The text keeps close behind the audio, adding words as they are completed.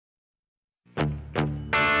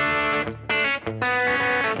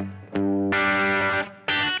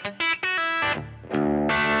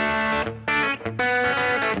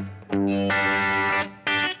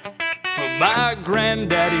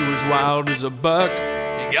as wild as a buck.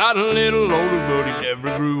 He got a little older, but he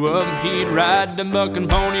never grew up. He'd ride the bucking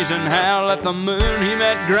ponies and howl at the moon. He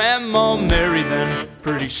met Grandma Mary, then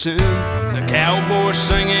pretty soon the cowboys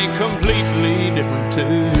sang a completely different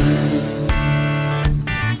tune.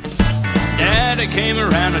 Daddy came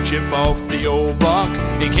around to chip off the old block.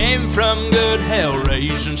 He came from good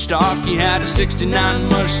hell-raising stock. He had a '69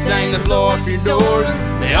 Mustang that'd blow off your doors.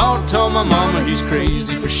 They all told my mama he's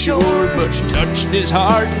crazy for sure, but she touched his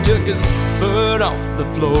heart and took his foot off the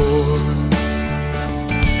floor.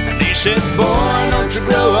 And he said, boy, don't you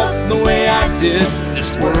grow up the way I did.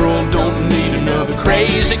 This world don't need another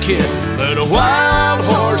crazy kid, but a wild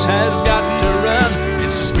horse has got to run.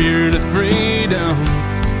 It's the spirit of freedom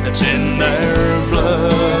that's in their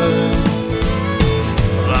blood.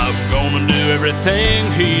 Well, I'm gonna do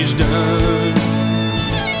everything he's done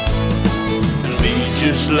and be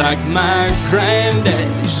just like my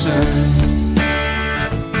granddaddy's son.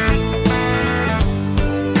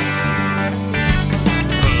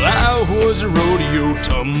 Well, I was a rodeo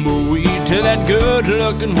tumbleweed till that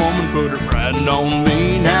good-looking woman put her pride on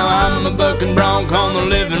me. Now I'm a bucking bronc on the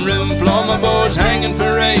living room floor. My boy's hanging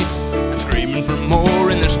for 8 and screaming for more.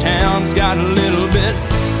 And this town's got a little bit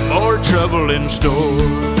more trouble in store.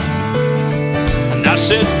 And I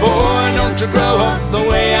said, boy, don't you grow up the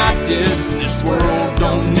way I did. This world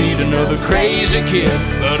don't need another crazy kid,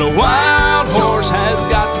 but a wild horse has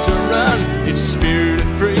got to run. It's the spirit of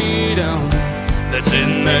freedom that's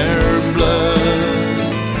in their blood.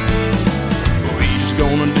 Oh, he's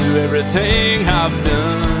gonna do everything I've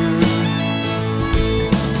done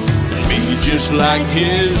and be just like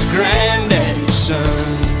his granddaddy's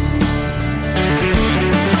son.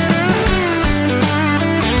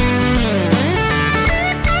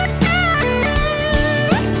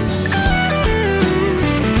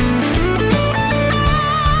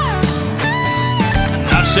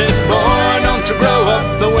 I said, boy, don't you grow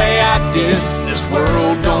up the way I did. This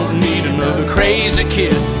world don't need another crazy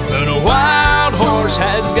kid, but a wild horse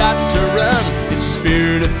has got to run. It's the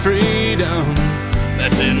spirit of freedom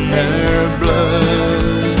that's in their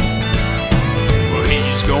blood. Well,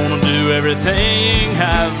 he's gonna do everything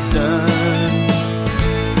I've done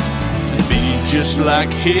and be just like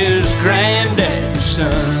his granddad's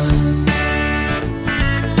son.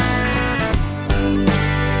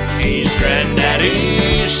 He's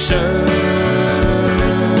Granddaddy's son.